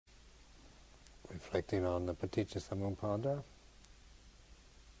reflecting on the Paticcasamuppada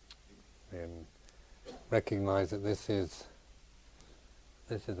and recognize that this is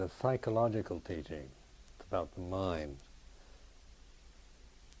a psychological teaching. It's about the mind.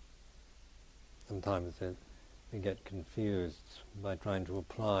 Sometimes we get confused by trying to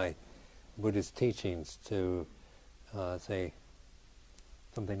apply Buddhist teachings to, say,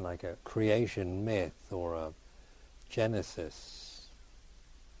 something like a creation myth or a Genesis.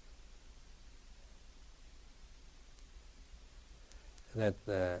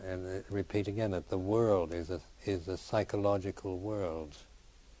 And repeat again that the world is a psychological world,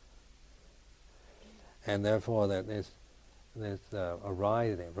 and therefore that this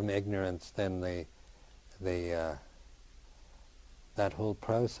arising from ignorance, then that whole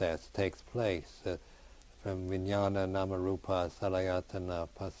process takes place from vijnana, namarupa, salayatana,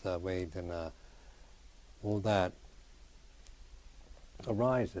 passa, vedana. All that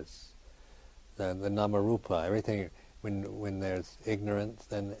arises. The namarupa, everything. When there's ignorance,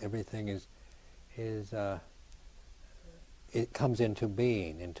 then everything is it comes into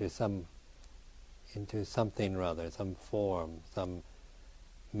being, into something rather, some form, some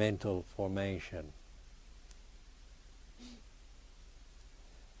mental formation.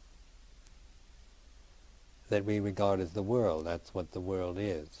 That we regard as the world. That's what the world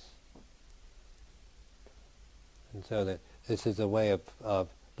is. And so that this is a way of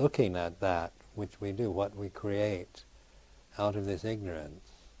looking at that which we do, what we create out of this ignorance.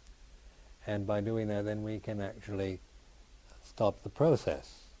 And by doing that, then we can actually stop the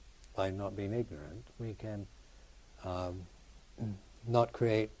process. By not being ignorant, we can not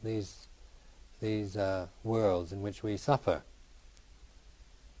create these worlds in which we suffer.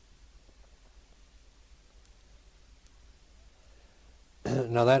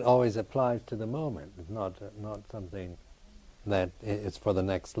 Now that always applies to the moment. It's not something that is for the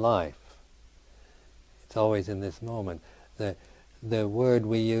next life. It's always in this moment. The word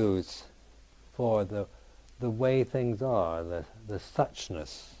we use for the way things are, the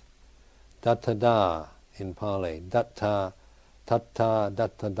suchness, dattada in Pali, datta, tatta,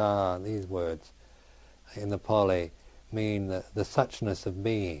 dattada, these words in the Pali mean the suchness of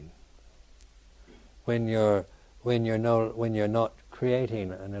being. When you're not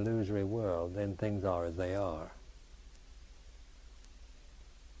creating an illusory world, then things are as they are.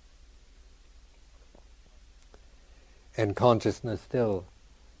 And consciousness still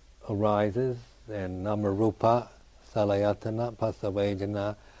arises, and namarupa, salayatana, passa,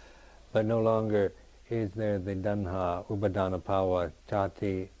 vedana, but no longer is there the danha, upadana power,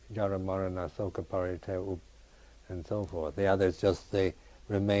 chati, jaramarana, soka parite, and so forth. The others just the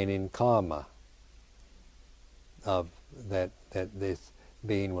remaining karma of that this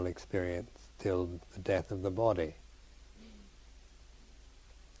being will experience till the death of the body.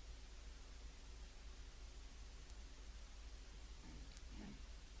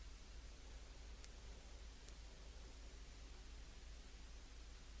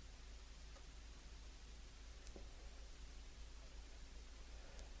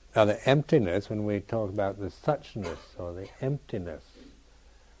 Now the emptiness, when we talk about the suchness or the emptiness,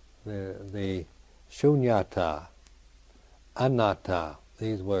 the shunyata, anatta,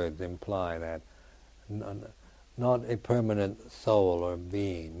 these words imply that not a permanent soul or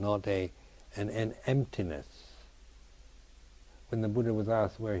being, not an emptiness. When the Buddha was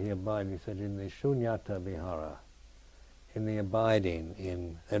asked where he abided, he said, in the shunyata vihara, in the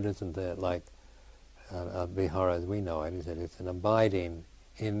abiding, it isn't like a vihara as we know it. He said it's an abiding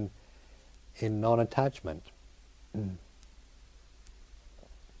in non-attachment.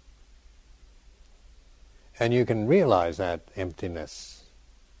 And you can realize that emptiness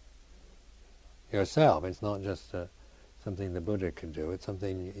yourself. It's not just something the Buddha could do, it's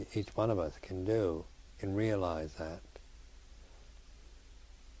something each one of us can do, can realize that.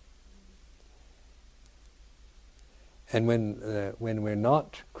 And when we're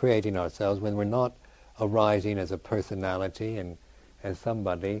not creating ourselves, when we're not arising as a personality and as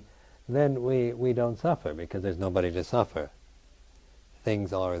somebody, then we don't suffer, because there's nobody to suffer.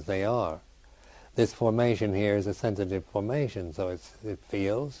 Things are as they are. This formation here is a sensitive formation, so it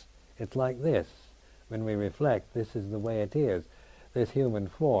feels, it's like this. When we reflect, this is the way it is. This human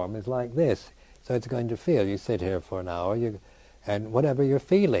form is like this, so it's going to feel. You sit here for an hour, and whatever you're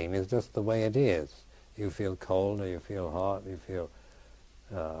feeling is just the way it is. You feel cold, or you feel hot, you feel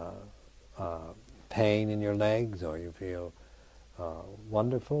pain in your legs, or you feel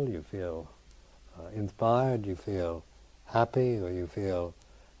wonderful, you feel inspired, you feel happy, or you feel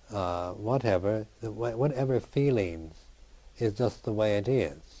whatever. Whatever feelings is just the way it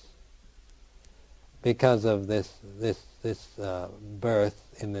is. Because of this birth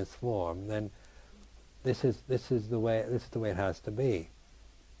in this form, then This is the way it has to be.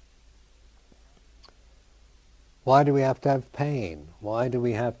 Why do we have to have pain? Why do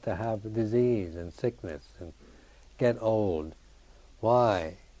we have to have disease and sickness and get old?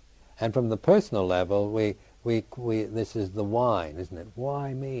 Why? And from the personal level, we this is the wine, isn't it?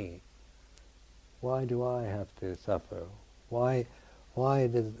 Why me? Why do I have to suffer? Why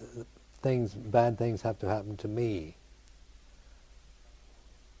do bad things have to happen to me?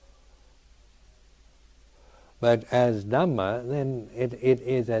 But as Dhamma, then it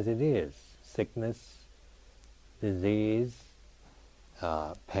is as it is. Sickness, disease,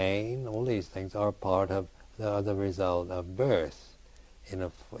 pain, all these things are part of the result of birth in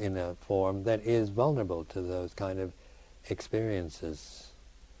a form that is vulnerable to those kind of experiences.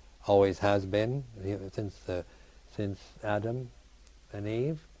 Always has been, since Adam and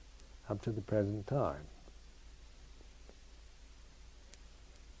Eve up to the present time.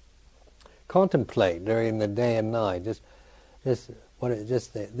 Contemplate during the day and night. This is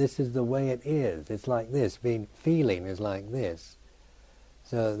the way it is. It's like this. Feeling is like this.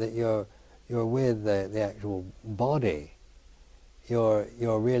 So that you're with the actual body. You're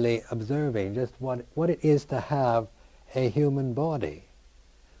really observing just what it is to have a human body.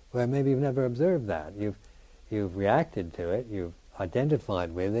 Where maybe you've never observed that. You've reacted to it. You've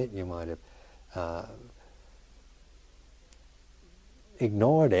identified with it. You might have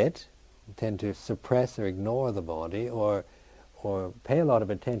ignored it. Tend to suppress or ignore the body, or pay a lot of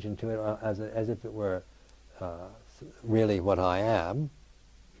attention to it as if it were really what I am.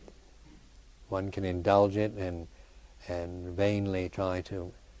 One can indulge it and vainly try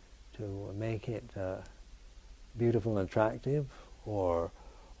to make it beautiful and attractive, or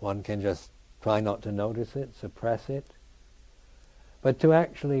one can just try not to notice it, suppress it. But to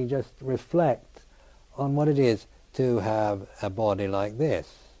actually just reflect on what it is to have a body like this.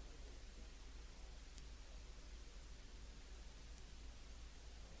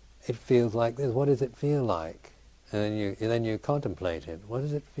 It feels like this. What does it feel like? And then you contemplate it. What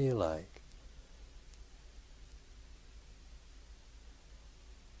does it feel like?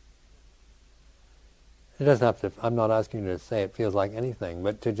 It doesn't have to. I'm not asking you to say it feels like anything,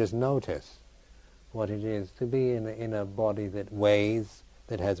 but to just notice what it is to be in a body that weighs,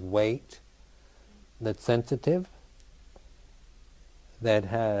 that has weight, that's sensitive, that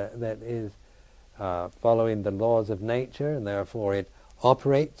is following the laws of nature, and therefore it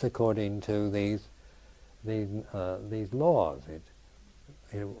operates according to these laws.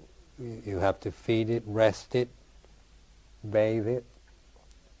 You have to feed it, rest it, bathe it.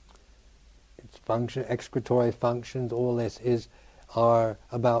 Its excretory functions, all this are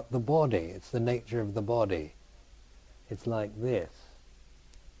about the body. It's the nature of the body. It's like this.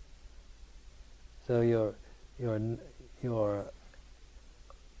 So you're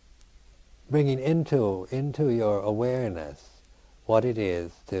bringing into your awareness what it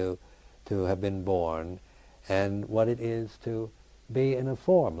is to have been born, and what it is to be in a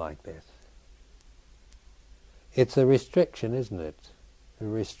form like this. It's a restriction, isn't it? A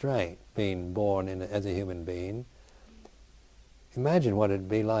restraint, being born as a human being. Imagine what it'd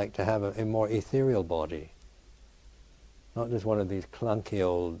be like to have a more ethereal body, not just one of these clunky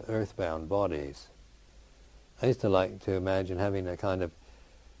old earthbound bodies. I used to like to imagine having a kind of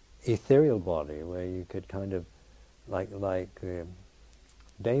ethereal body where you could kind of like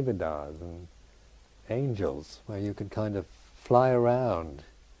Devadas and angels, where you could kind of fly around,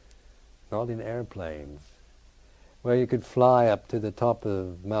 not in airplanes, where you could fly up to the top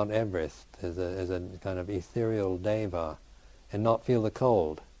of Mount Everest as a kind of ethereal deva and not feel the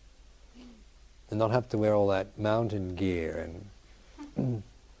cold, and not have to wear all that mountain gear and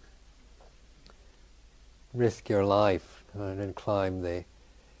risk your life and climb the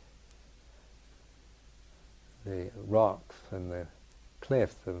rocks and the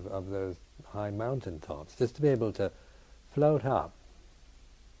cliffs of those high mountain tops, just to be able to float up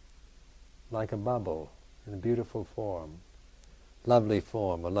like a bubble in a beautiful form, a lovely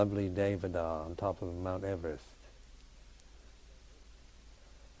Devada on top of Mount Everest.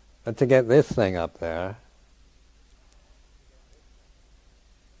 But to get this thing up there,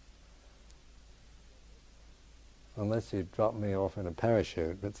 unless you drop me off in a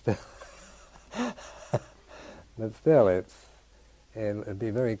parachute, but still, it'd be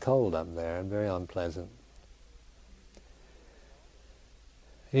very cold up there and very unpleasant.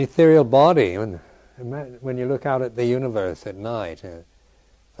 Ethereal body. When you look out at the universe at night,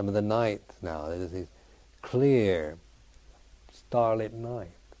 some of the nights now, there's these clear, starlit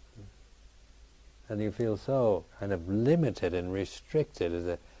nights, and you feel so kind of limited and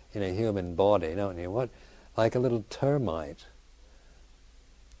restricted in a human body, don't you? Like a little termite,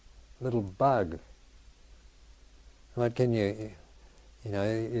 little bug What can you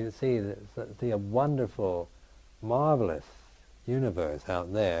see a wonderful, marvelous universe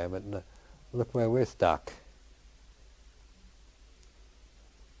out there, but look where we're stuck.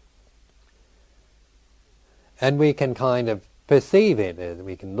 And we can kind of perceive it,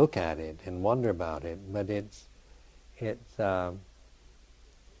 we can look at it and wonder about it, but it's our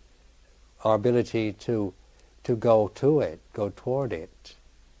ability to go to it, go toward it.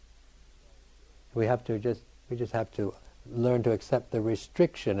 We just have to learn to accept the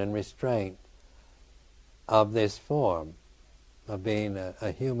restriction and restraint of this form of being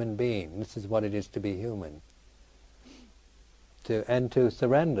a human being. This is what it is to be human. And to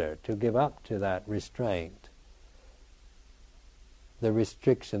surrender, to give up to that restraint, the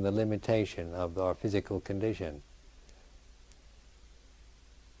restriction, the limitation of our physical condition,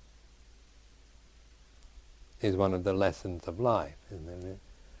 is one of the lessons of life, isn't it?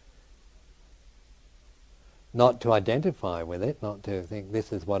 Not to identify with it, not to think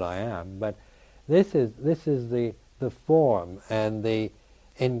this is what I am, but this is the form and the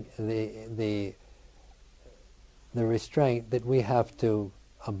restraint that we have to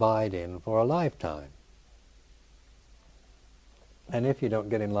abide in for a lifetime. And if you don't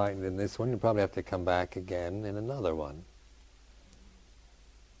get enlightened in this one, you probably have to come back again in another one.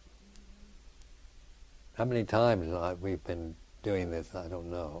 How many times we've been doing this, I don't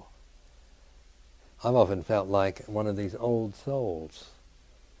know. I've often felt like one of these old souls.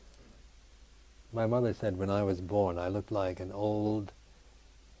 My mother said when I was born I looked like an old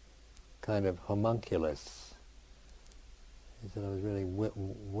kind of homunculus. She said I was really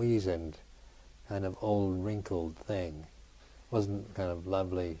weazened, kind of old wrinkled thing. Wasn't kind of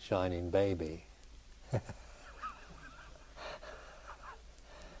lovely shining baby.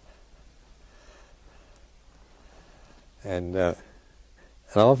 And I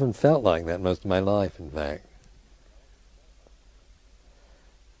often felt like that most of my life, in fact.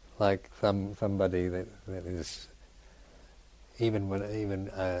 Like somebody that is even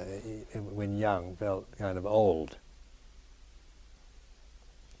when young felt kind of old.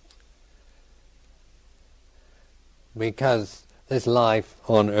 Because this life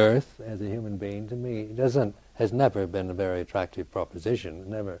on earth as a human being, to me, has never been a very attractive proposition. It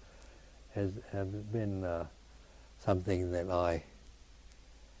never has been something that I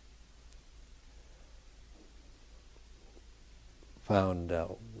found that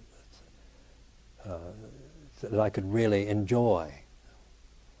I could really enjoy.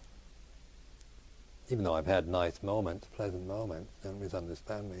 Even though I've had nice moments, pleasant moments, don't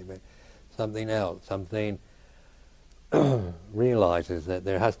misunderstand me, but something else, something realizes that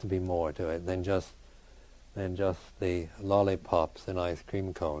there has to be more to it than just the lollipops and ice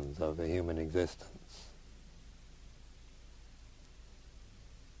cream cones of a human existence.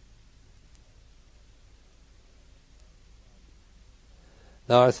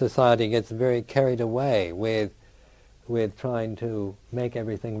 Now our society gets very carried away with trying to make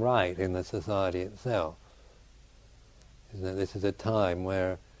everything right in the society itself. This is a time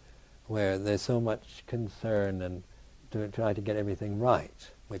where there's so much concern and to try to get everything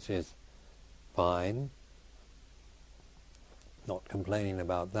right, which is fine. Not complaining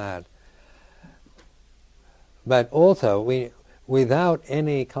about that. But also, without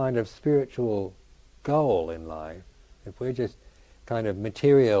any kind of spiritual goal in life, if we're just kind of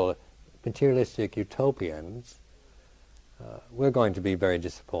materialistic utopians, we're going to be very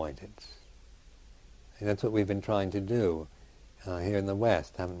disappointed. And that's what we've been trying to do here in the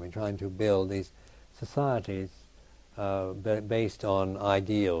West, haven't we? Trying to build these societies based on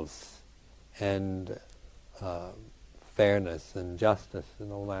ideals and fairness and justice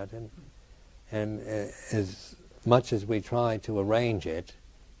and all that. And as much as we try to arrange it,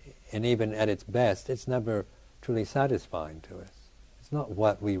 and even at its best, it's never truly satisfying to us. It's not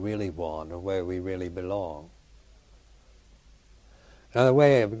what we really want or where we really belong. Another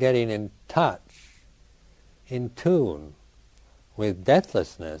way of getting in touch, in tune with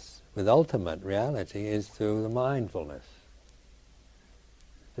deathlessness, with ultimate reality, is through the mindfulness,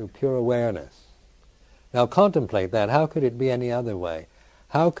 through pure awareness. Now contemplate that. How could it be any other way?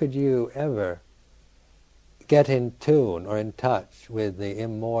 How could you ever get in tune or in touch with the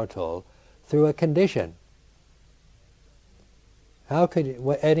immortal through a condition? How could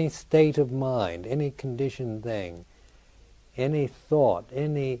any state of mind, any conditioned thing, any thought,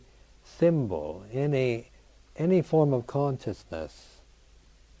 any symbol, any form of consciousness,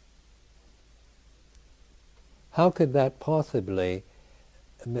 how could that possibly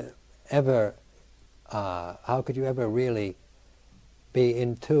ever, how could you ever really be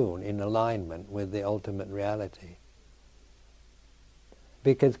in tune, in alignment with the ultimate reality?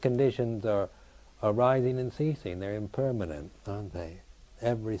 Because conditions are arising and ceasing. They're impermanent, aren't they?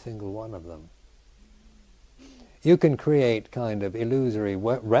 Every single one of them. You can create kind of illusory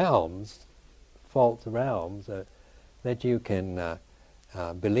realms, false realms, that you can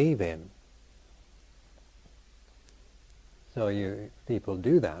believe in. So people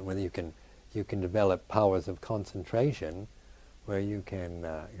do that, whether you can develop powers of concentration, where you can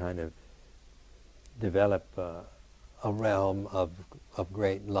kind of develop a realm of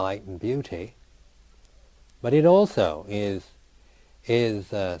great light and beauty. But it also is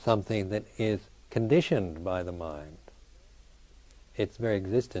something that is conditioned by the mind. Its very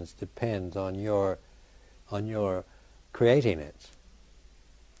existence depends on your creating it.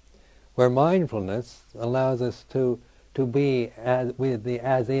 Where mindfulness allows us to be with the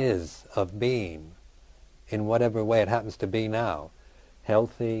as-is of being, in whatever way it happens to be now,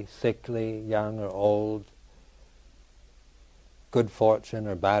 healthy, sickly, young or old, good fortune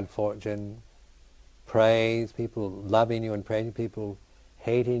or bad fortune, praise, people loving you and praising, people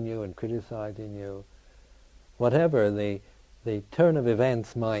hating you and criticizing you, whatever the turn of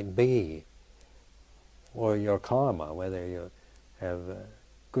events might be, or your karma, whether you have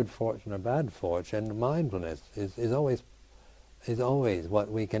good fortune or bad fortune, mindfulness is always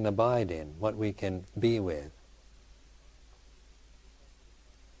what we can abide in, what we can be with.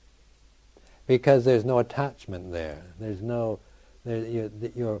 Because there's no attachment there.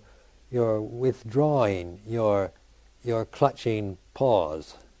 You're withdrawing your clutching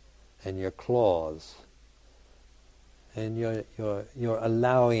paws and your claws, and you're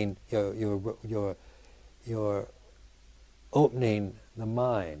allowing you're opening the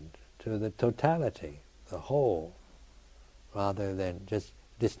mind to the totality, the whole, rather than just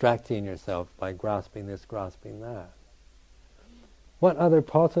distracting yourself by grasping this, grasping that. What other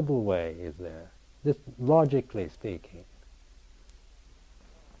possible way is there? Just logically speaking.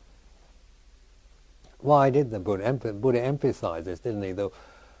 Why did the Buddha emphasize this, didn't he?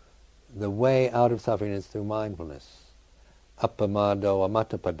 The way out of suffering is through mindfulness. Appamado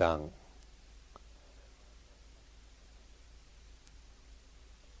amatapadang.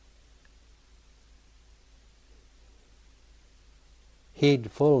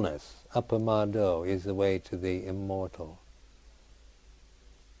 Heedfulness, appamado, is the way to the immortal.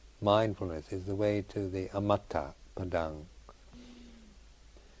 Mindfulness is the way to the amatta padang.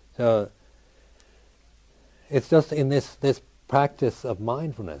 So it's just in this practice of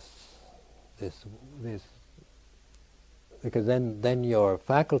mindfulness, this because then your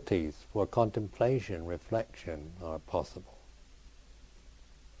faculties for contemplation, reflection are possible.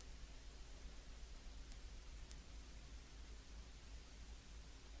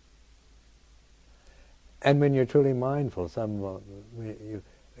 And when you're truly mindful, you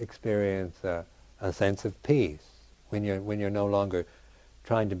experience a sense of peace. When you're no longer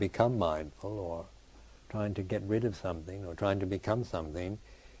trying to become mindful or trying to get rid of something or trying to become something,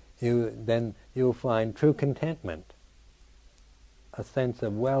 you'll find true contentment, a sense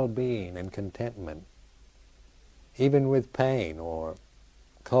of well-being and contentment, even with pain or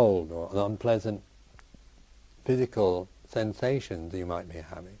cold or unpleasant physical sensations you might be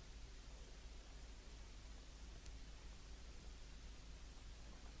having.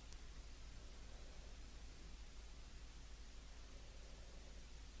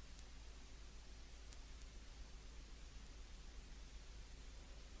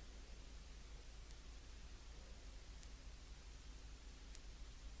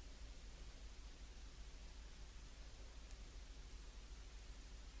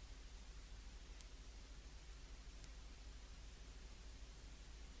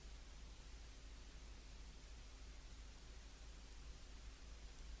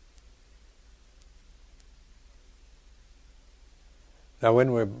 Now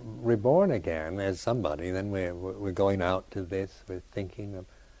when we're reborn again as somebody, then we're going out to this, we're thinking of,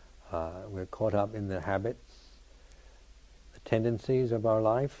 we're caught up in the habits, the tendencies of our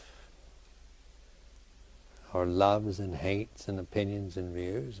life, our loves and hates and opinions and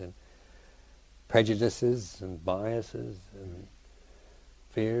views and prejudices and biases and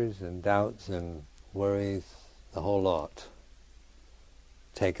fears and doubts and worries, the whole lot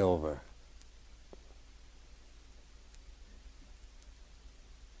take over.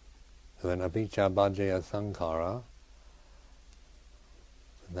 Then avijja bhajya sankhara,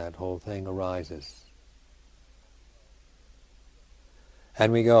 that whole thing arises.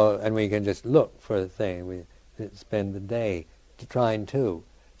 And we go, and we can just look for a thing. We spend the day trying to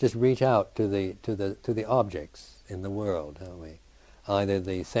just reach out to the objects in the world, don't we? Either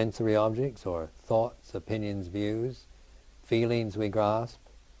the sensory objects or thoughts, opinions, views, feelings we grasp,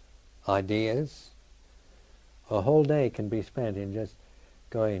 ideas. A whole day can be spent in just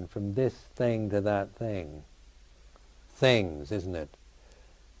going from this thing to that thing. Things, isn't it?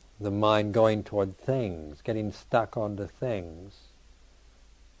 The mind going toward things, getting stuck onto things,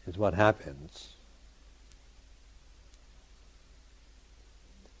 is what happens.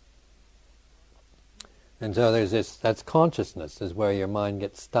 And so there's this, that's consciousness, is where your mind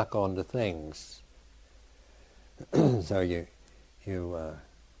gets stuck onto things. So the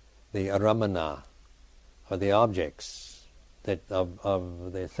aramana, or the objects that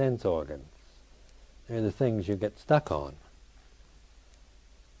of the sense organs, they're the things you get stuck on.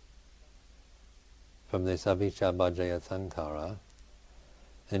 From this avijja bhajaya sankhara,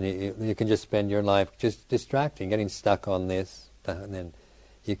 and you can just spend your life just distracting, getting stuck on this, and then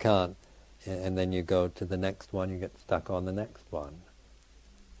you can't, and then you go to the next one, you get stuck on the next one.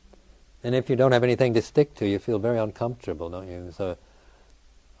 And if you don't have anything to stick to, you feel very uncomfortable, don't you? So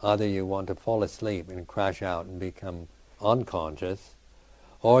either you want to fall asleep and crash out and become unconscious,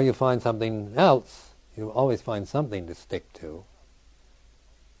 or you find something else. You always find something to stick to.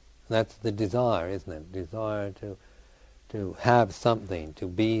 That's the desire, isn't it? Desire to have something, to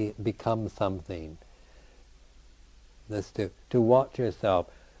become something. That's to watch yourself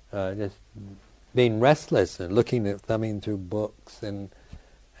just being restless and looking at thumbing through books and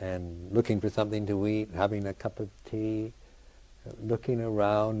looking for something to eat, having a cup of tea, looking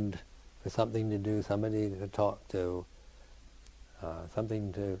around for something to do, somebody to talk to,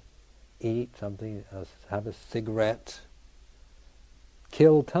 something to eat, something, have a cigarette.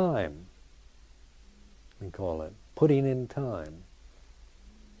 Kill time, we call it. Putting in time.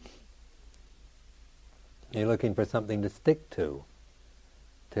 You're looking for something to stick to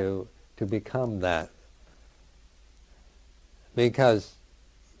become that. Because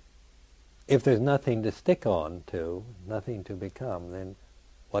if there's nothing to stick on to, nothing to become, then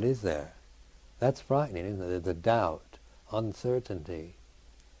what is there? That's frightening, isn't it? There's a doubt, uncertainty,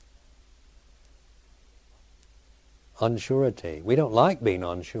 unsurety. We don't like being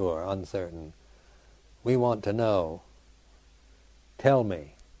unsure, uncertain. We want to know. Tell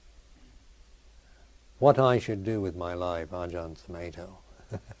me what I should do with my life, Ajahn Sumedho.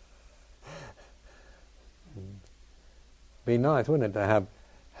 Be nice, wouldn't it, to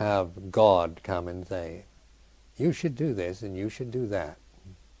have God come and say, you should do this and you should do that.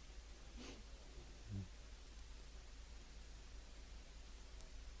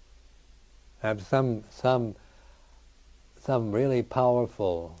 Have some really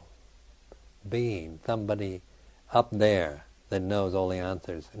powerful being, somebody up there that knows all the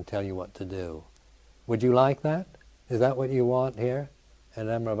answers and tell you what to do. Would you like that? Is that what you want here at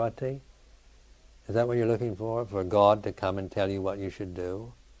Amravati? Is that what you're looking for God to come and tell you what you should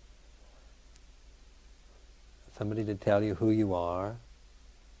do? Somebody to tell you who you are,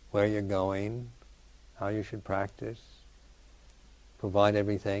 where you're going, how you should practice, provide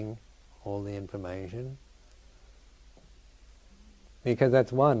everything, all the information. Because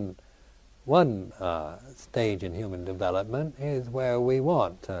that's one stage in human development, is where we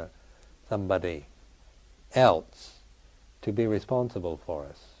want somebody else to be responsible for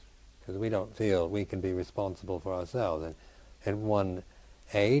us, because we don't feel we can be responsible for ourselves. And in one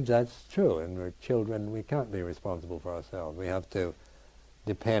age, that's true. And we're children, we can't be responsible for ourselves. We have to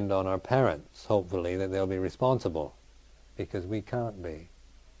depend on our parents, hopefully, that they'll be responsible, because we can't be.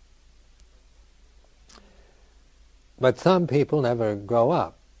 But some people never grow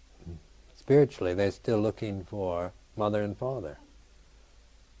up. Spiritually, they're still looking for mother and father.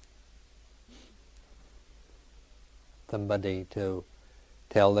 Somebody to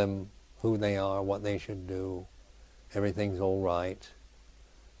tell them who they are, what they should do, everything's all right.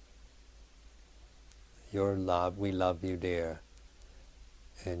 You're loved, we love you, dear,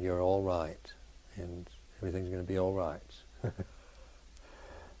 and you're all right, and everything's going to be all right.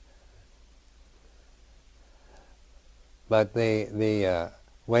 But the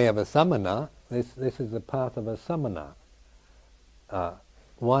way of a samana, this is the path of a samana,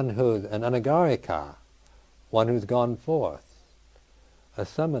 one who's an anagarika, one who's gone forth, a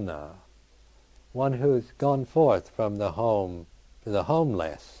samana, one who's gone forth from the home to the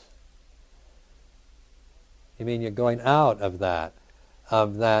homeless. You mean you're going out of that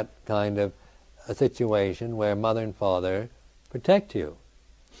kind of a situation where mother and father protect you,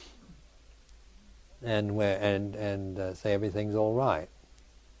 and say everything's all right.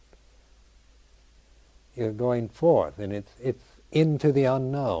 You're going forth, and it's into the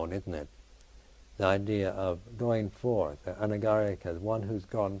unknown, isn't it? The idea of going forth, anagarika, one who's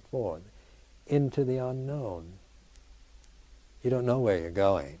gone forth into the unknown. You don't know where you're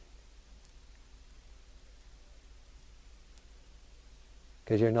going,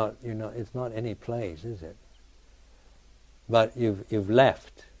 because you're not. It's not any place, is it? but you've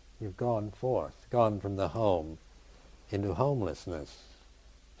left, you've gone forth, gone from the home into homelessness.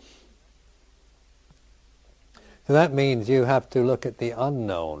 So that means you have to look at the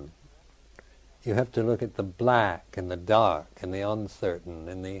unknown. You have to look at the black and the dark and the uncertain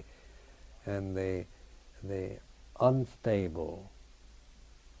and the unstable.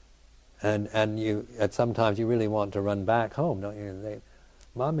 And you sometimes you really want to run back home, don't you? Say,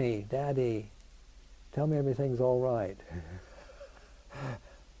 Mommy, Daddy, tell me everything's all right.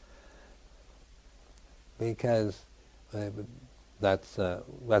 Because that's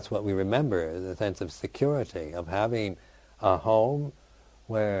what we remember, the sense of security, of having a home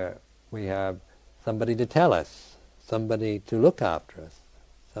where we have somebody to tell us, somebody to look after us,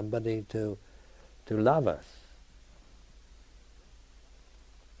 somebody to love us.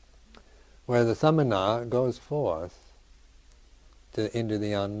 Where the samana goes forth into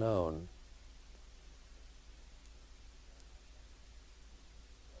the unknown.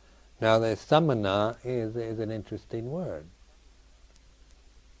 Now the samana is an interesting word.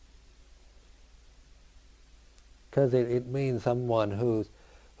 Because it means someone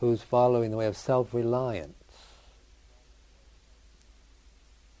who's following the way of self-reliance.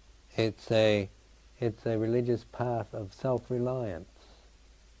 It's a religious path of self-reliance.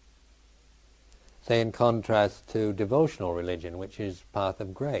 Say in contrast to devotional religion, which is path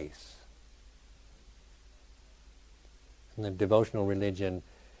of grace. And the devotional religion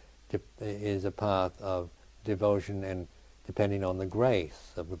is a path of devotion and depending on the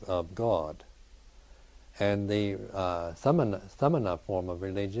grace of God. And the samana form of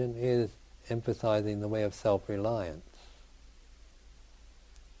religion is emphasizing the way of self-reliance.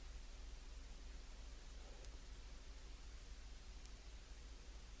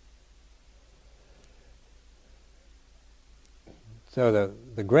 So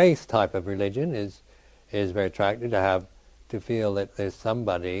the grace type of religion is very attractive to feel that there's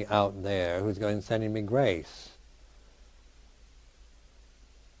somebody out there who's going to sending me grace.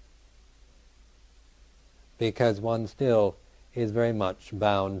 Because one still is very much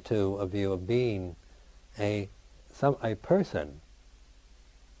bound to a view of being a person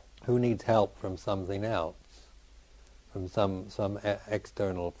who needs help from something else, from some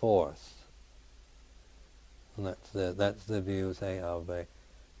external force. And that's the view, say, of a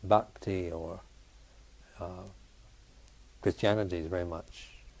bhakti or Christianity is very much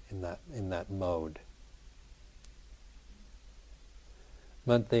in that mode.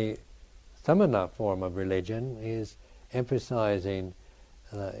 But the samana form of religion is emphasizing.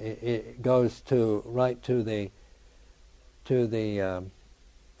 It goes right to the.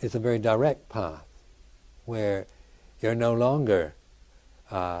 It's a very direct path, where you're no longer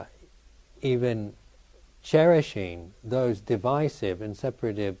even cherishing those divisive and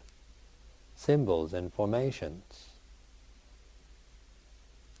separative symbols and formations.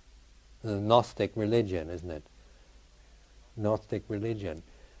 The Gnostic religion, isn't it? Gnostic religion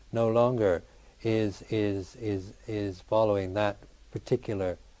no longer is following that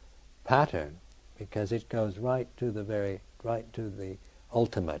particular pattern, because it goes right to the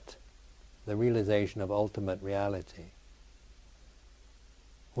ultimate, the realization of ultimate reality,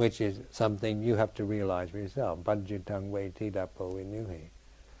 which is something you have to realize for yourself. Bhajjitang vetidapo vinuhi.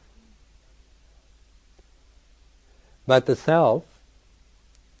 But the self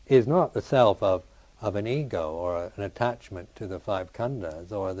is not the self of an ego or an attachment to the five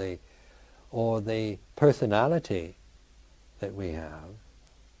khandhas or the personality that we have.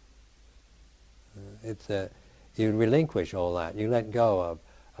 You relinquish all that. You let go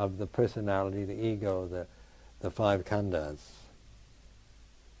of the personality, the ego, the five khandhas.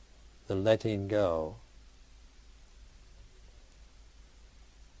 The letting go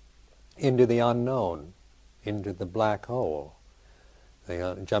into the unknown, into the black hole,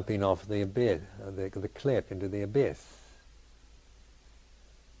 jumping off the abyss, the cliff into the abyss.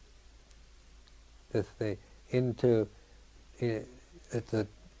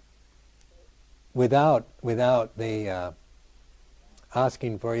 Without the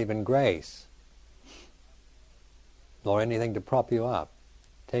asking for even grace or anything to prop you up.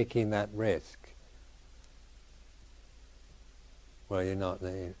 Taking that risk, well, you're not,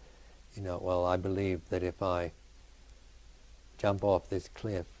 well, I believe that if I jump off this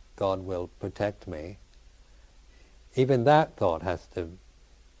cliff, God will protect me. Even that thought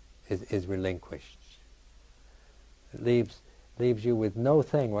is relinquished. It leaves you with no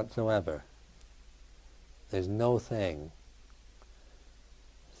thing whatsoever. There's no things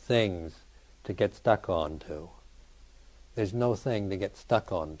to get stuck onto. There's no thing to get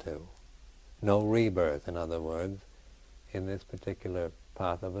stuck onto. No rebirth, in other words, in this particular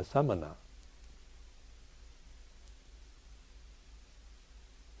path of a samana.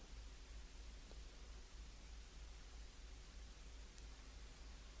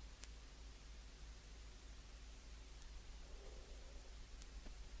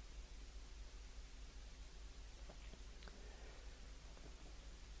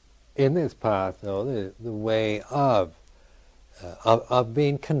 in this path, though, the way of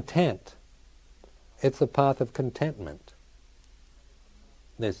being content. It's the path of contentment,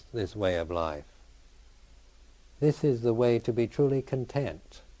 this way of life. This is the way to be truly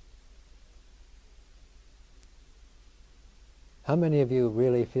content. How many of you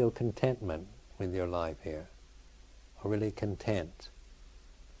really feel contentment with your life here? Or really content?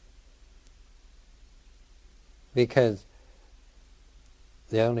 Because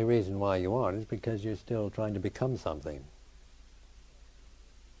the only reason why you aren't is because you're still trying to become something.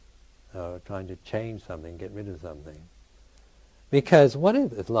 Or trying to change something, get rid of something. Because what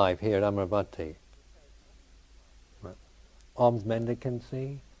is life here at Amaravati? Alms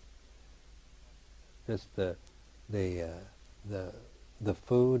mendicancy? Just the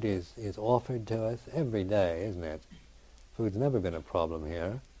food is offered to us every day, isn't it? Food's never been a problem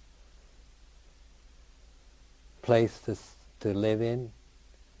here. Place to live in,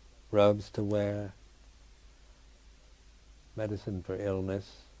 robes to wear, medicine for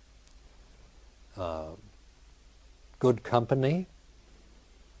illness, good company,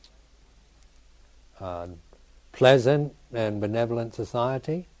 pleasant and benevolent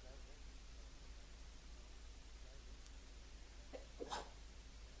society.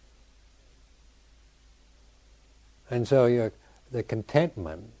 And so the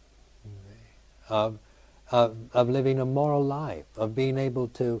contentment of living a moral life, of being able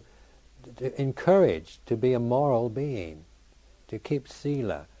to encourage to be a moral being, to keep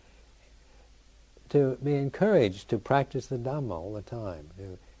sila, to be encouraged to practice the Dhamma all the time,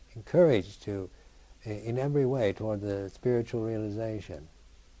 to encouraged to, in every way, toward the spiritual realization.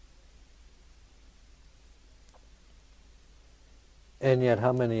 And yet,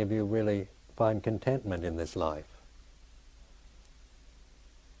 how many of you really find contentment in this life?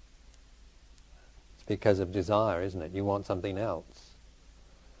 It's because of desire, isn't it? You want something else.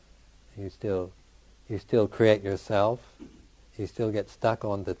 You still create yourself. You still get stuck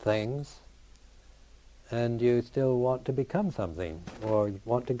onto things. And you still want to become something, or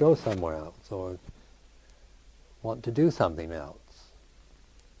want to go somewhere else, or want to do something else.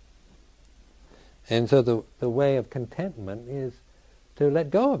 And so the way of contentment is to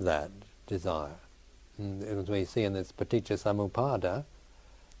let go of that desire. And as we see in this paticca samuppada,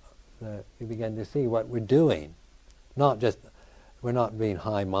 we begin to see what we're doing. We're not being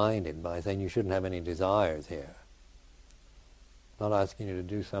high-minded by saying you shouldn't have any desires here. Not asking you to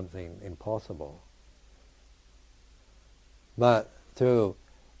do something impossible. But through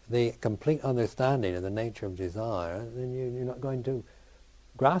the complete understanding of the nature of desire, then you're not going to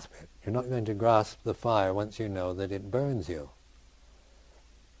grasp it. You're not going to grasp the fire once you know that it burns you.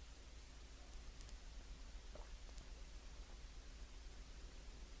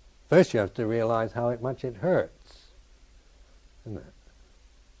 First you have to realize how much it hurts, isn't it?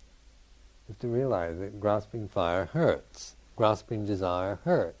 You have to realize that grasping fire hurts. Grasping desire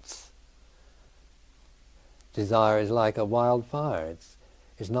hurts. Desire is like a wildfire.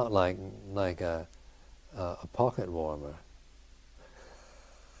 It's not like a pocket warmer.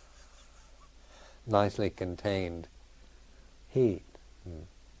 Nicely contained heat.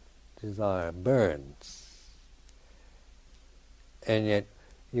 Desire burns. And yet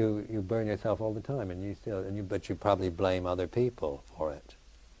you burn yourself all the time, but you probably blame other people for it.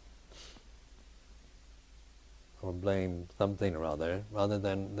 Or blame something or other, rather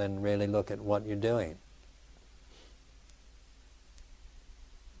than really look at what you're doing.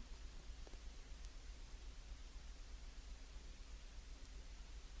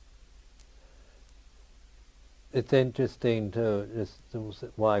 It's interesting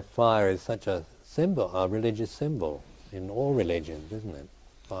why fire is such a symbol, a religious symbol in all religions, isn't it?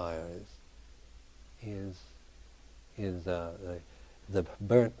 Fire is the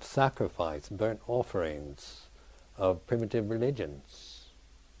burnt sacrifice, burnt offerings of primitive religions.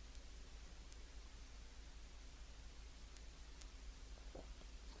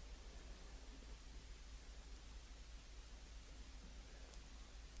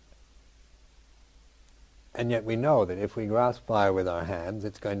 And yet we know that if we grasp fire with our hands,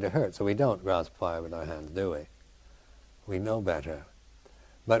 it's going to hurt. So we don't grasp fire with our hands, do we? We know better.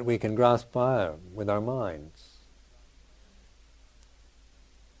 But we can grasp fire with our minds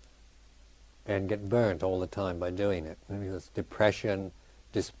and get burnt all the time by doing it. This depression,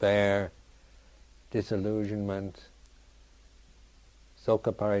 despair, disillusionment,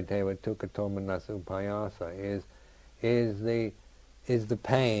 soka pariteva tukka tomanasa upayasa is the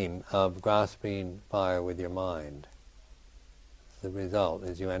pain of grasping fire with your mind. The result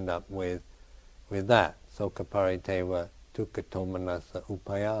is you end up with that, soka pariteva tukka tomanasa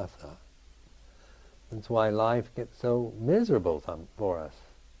upayasa. That's why life gets so miserable for us.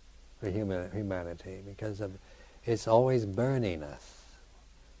 for humanity, because it's always burning us.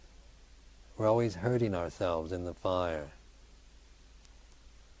 We're always hurting ourselves in the fire.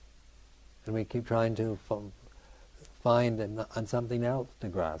 And we keep trying to find something else to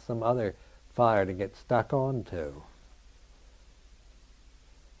grasp, some other fire to get stuck onto.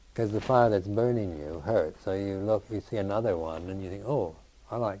 Because the fire that's burning you hurts, so you see another one and you think, oh,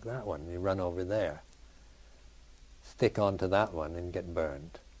 I like that one, and you run over there. Stick onto that one and get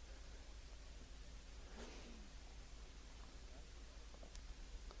burned.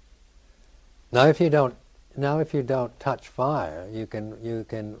 Now if you don't touch fire, you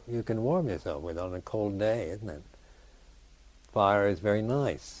can warm yourself with it on a cold day, isn't it? Fire is a very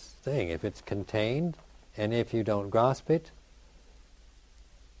nice thing if it's contained, and if you don't grasp it,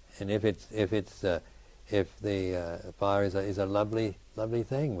 and if the fire is a lovely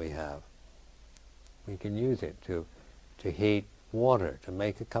thing we have. We can use it to heat water, to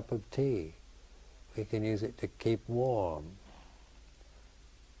make a cup of tea. We can use it to keep warm.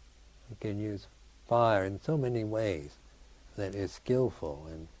 We can use fire in so many ways that is skillful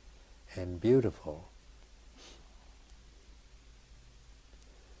and beautiful.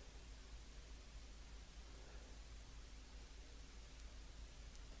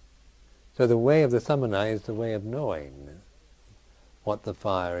 So the way of the samana is the way of knowing what the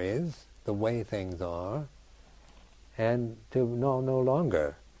fire is, the way things are, and to no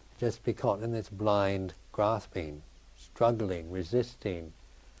longer just be caught in this blind grasping, struggling, resisting,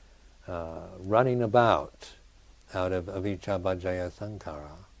 running about out of avijja bhajaya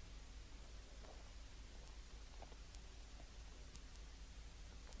sankhara.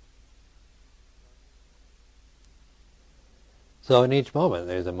 So in each moment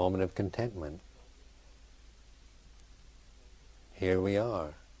there's a moment of contentment. Here we are.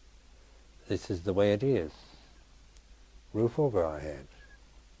 This is the way it is. Roof over our head.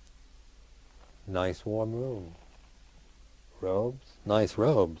 Nice warm room. Robes, nice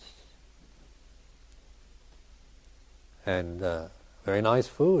robes. And very nice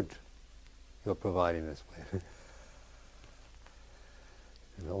food you're providing us with.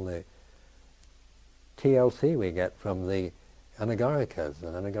 And all the TLC we get from the anagarikas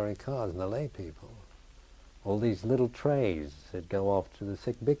and anagarikas and the lay people. All these little trays that go off to the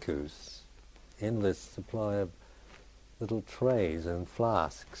sick bhikkhus. Endless supply of little trays and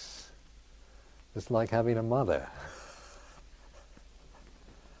flasks. Just like having a mother.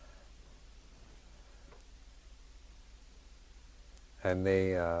 And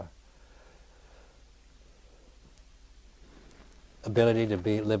the ability to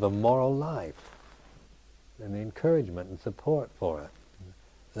live a moral life, and the encouragement and support for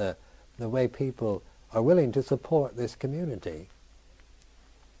it. The way people are willing to support this community,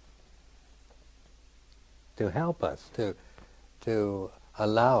 to help us, to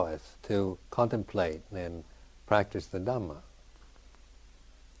allow us to contemplate and practice the Dhamma.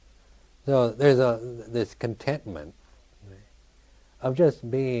 So there's this contentment of just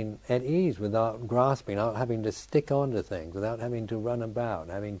being at ease without grasping, without having to stick onto things, without having to run about,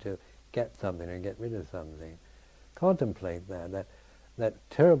 having to get something or get rid of something. Contemplate that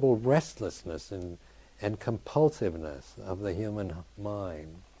terrible restlessness and compulsiveness of the human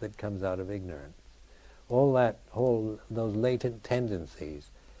mind that comes out of ignorance. Those latent tendencies,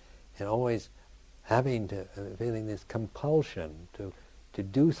 and always feeling this compulsion to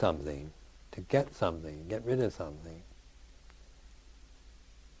do something, to get something, get rid of something.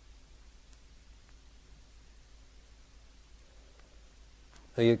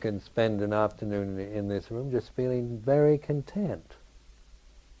 So you can spend an afternoon in this room just feeling very content.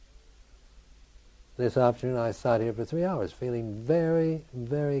 This afternoon I sat here for 3 hours feeling very,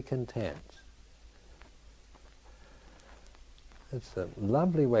 very content. It's a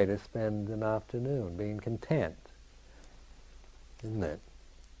lovely way to spend an afternoon, being content, isn't it?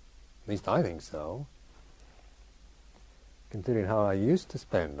 At least I think so, considering how I used to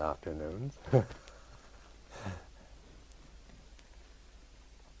spend afternoons.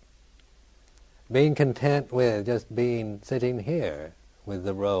 Being content with just sitting here with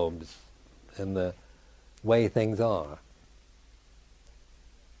the robes and the way things are.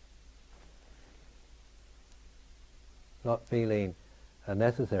 Not feeling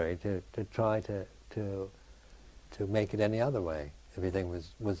necessary to try to make it any other way. Everything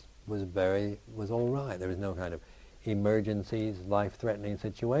was all right. There was no kind of emergencies, life-threatening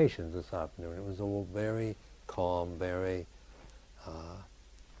situations this afternoon. It was all very calm, very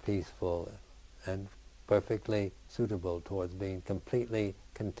peaceful, and perfectly suitable towards being completely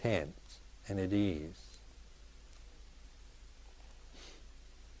content and at ease.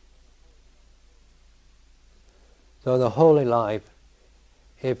 So the holy life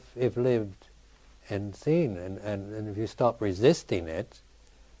if lived and seen, and if you stop resisting it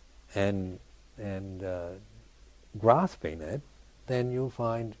and grasping it, then you'll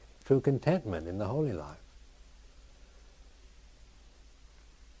find true contentment in the holy life.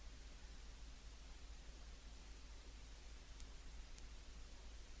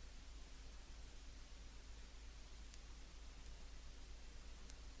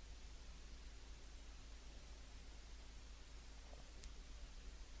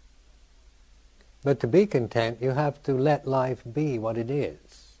 But to be content, you have to let life be what it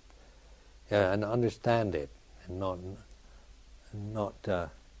is, and understand it, and not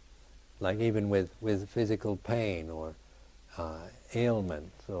like even with physical pain or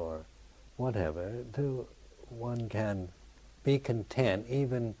ailments or whatever. One can be content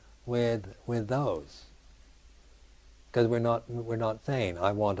even with those, because we're not saying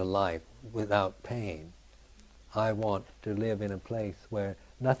I want a life without pain. I want to live in a place where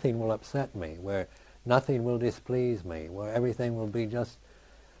nothing will upset me, where nothing will displease me, where everything will be just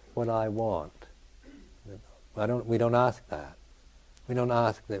what I want. We don't ask that. We don't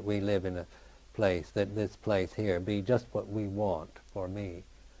ask that we live in a place, that this place here be just what we want for me,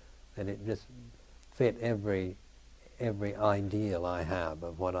 that it just fit every ideal I have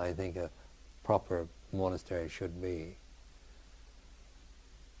of what I think a proper monastery should be.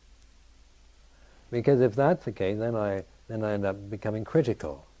 Because if that's the case, then I end up becoming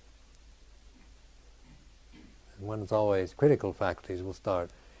critical. And one's always critical faculties will start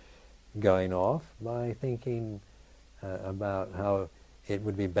going off by thinking about how it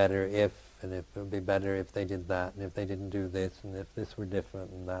would be better if, and if it would be better if they did that, and if they didn't do this, and if this were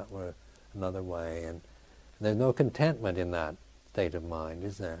different and that were another way. And there's no contentment in that state of mind,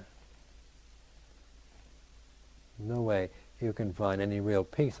 is there? No way you can find any real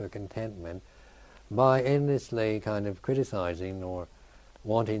peace or contentment by endlessly kind of criticizing or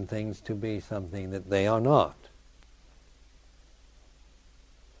wanting things to be something that they are not.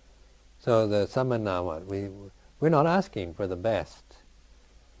 So the samana, we're not asking for the best,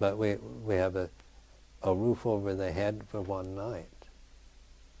 but we have a roof over the head for one night,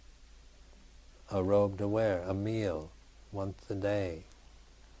 a robe to wear, a meal once a day,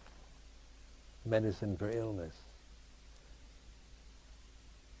 medicine for illness.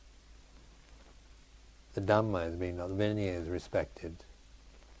 The Dhamma is being, the Vinaya is respected.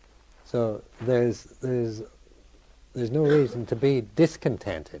 So there's no reason to be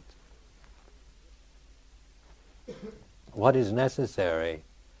discontented. What is necessary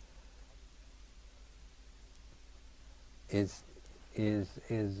is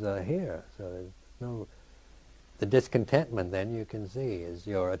here. So there's no. The discontentment then you can see is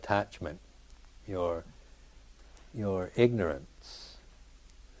your attachment, your ignorance.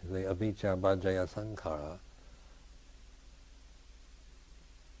 The avijja bhajaya sankhara.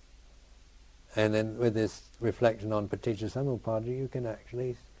 And then with this reflection on paticca samuppada, you can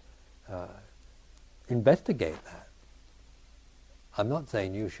actually investigate that. I'm not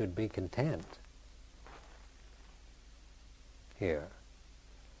saying you should be content here.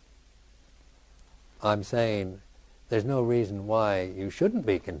 I'm saying there's no reason why you shouldn't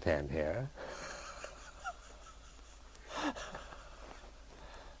be content here.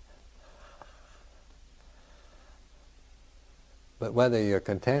 But whether you're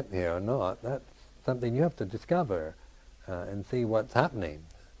content here or not, that's something you have to discover and see what's happening.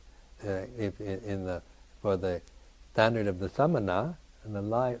 For the standard of the samana and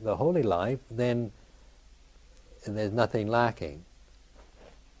the holy life, then there's nothing lacking,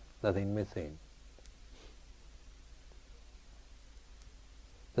 nothing missing.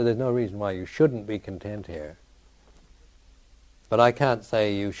 So there's no reason why you shouldn't be content here. But I can't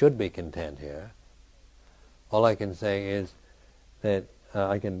say you should be content here. All I can say is that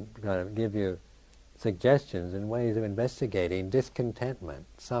I can kind of give you suggestions and ways of investigating discontentment,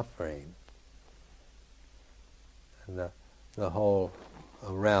 suffering, and the whole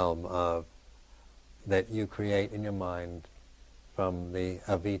realm of that you create in your mind from the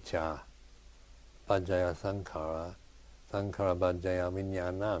avijja, bhajaya sankhara, sankhara bhajaya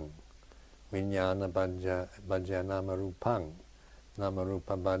vinyanang, vinyana bhajaya namarupang,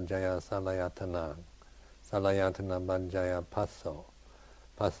 namarupa bhajaya salayatanang, salayatana bhajaya passo,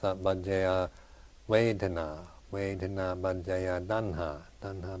 passa bhajaya vedana, vedana bhajaya danha,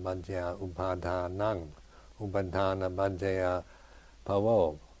 danha bhajaya upadhanang, upadhana bhajaya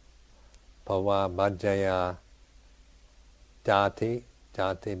pavo, pava bhajaya jati,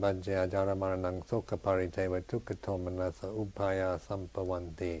 jati bhajaya jaramaranang sukha pariteva tukkato manasa upaya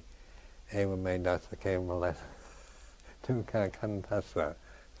sampavanti, eva me dasa kevala tukka kantasa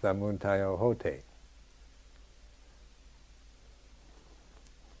samutayo hote.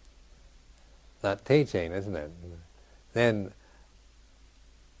 that teaching, isn't it? Then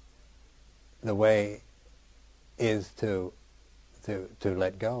the way is to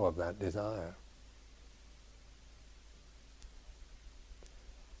let go of that desire.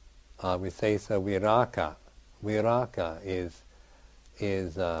 We say so, viraka. Viraka is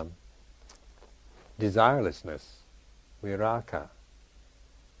desirelessness. Viraka.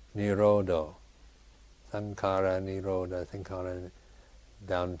 Nirodho. Sankhara, nirodha, sankhara,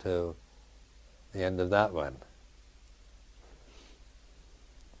 down to the end of that one.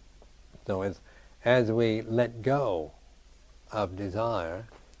 So as we let go of desire,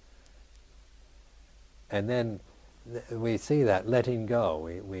 and then we see that letting go,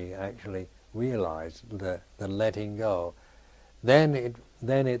 we actually realize the letting go. Then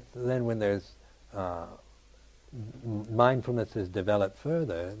when there's mindfulness is developed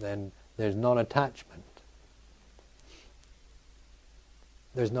further, then there's non-attachment.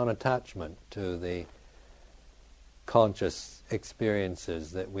 There's non-attachment to the conscious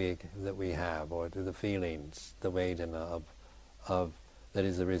experiences that we have, or to the feelings, the Vedana of that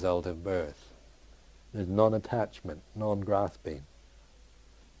is the result of birth. There's non-attachment, non-grasping,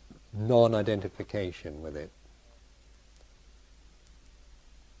 non-identification with it.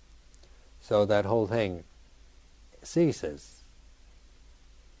 So that whole thing ceases,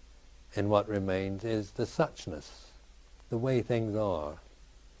 and what remains is the suchness, the way things are.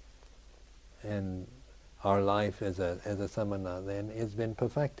 And our life as a samana then has been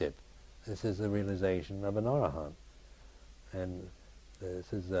perfected. This is the realization of an arahant. And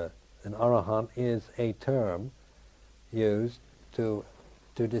this is an arahant is a term used to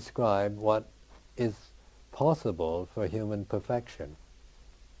describe what is possible for human perfection.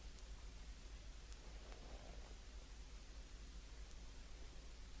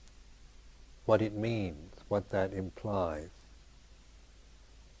 What it means, what that implies.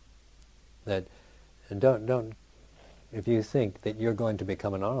 That don't if you think that you're going to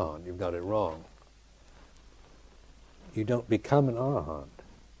become an arahant, you've got it wrong. You don't become an arahant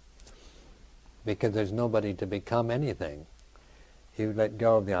because there's nobody to become anything. You let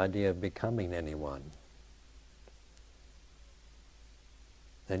go of the idea of becoming anyone.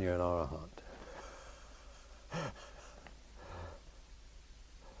 Then you're an arahant.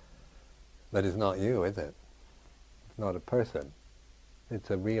 But it's not you, is it? It's not a person. It's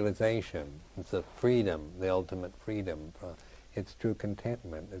a realization. It's a freedom, the ultimate freedom. It's true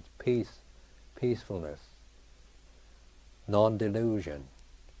contentment. It's peace, peacefulness, non-delusion,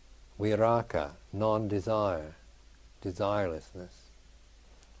 viraka, non-desire, desirelessness.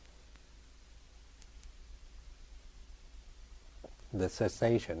 The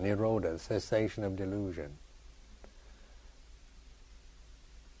cessation, nirodha, cessation of delusion.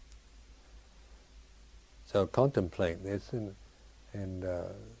 So contemplate this and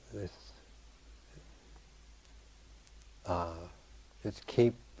this. Just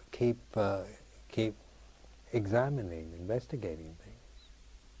keep examining, investigating things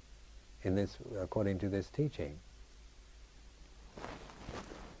in this, according to this teaching.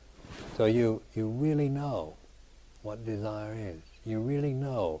 So you really know what desire is. You really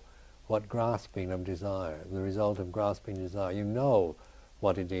know what grasping of desire, the result of grasping desire. You know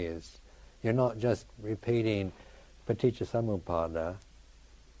what it is. You're not just repeating paticca samuppada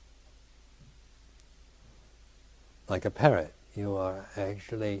like a parrot. You are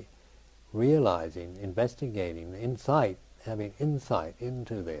actually realizing, investigating, insight, having insight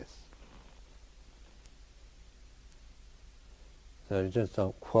into this. So just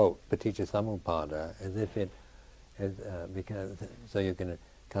don't quote paticca samuppada as if it is because so you can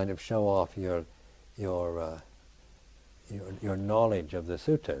kind of show off your knowledge of the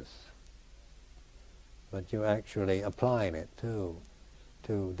suttas. But you're actually applying it to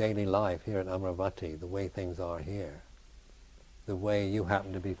daily life here at Amaravati, the way things are here, the way you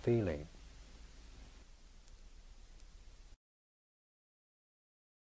happen to be feeling.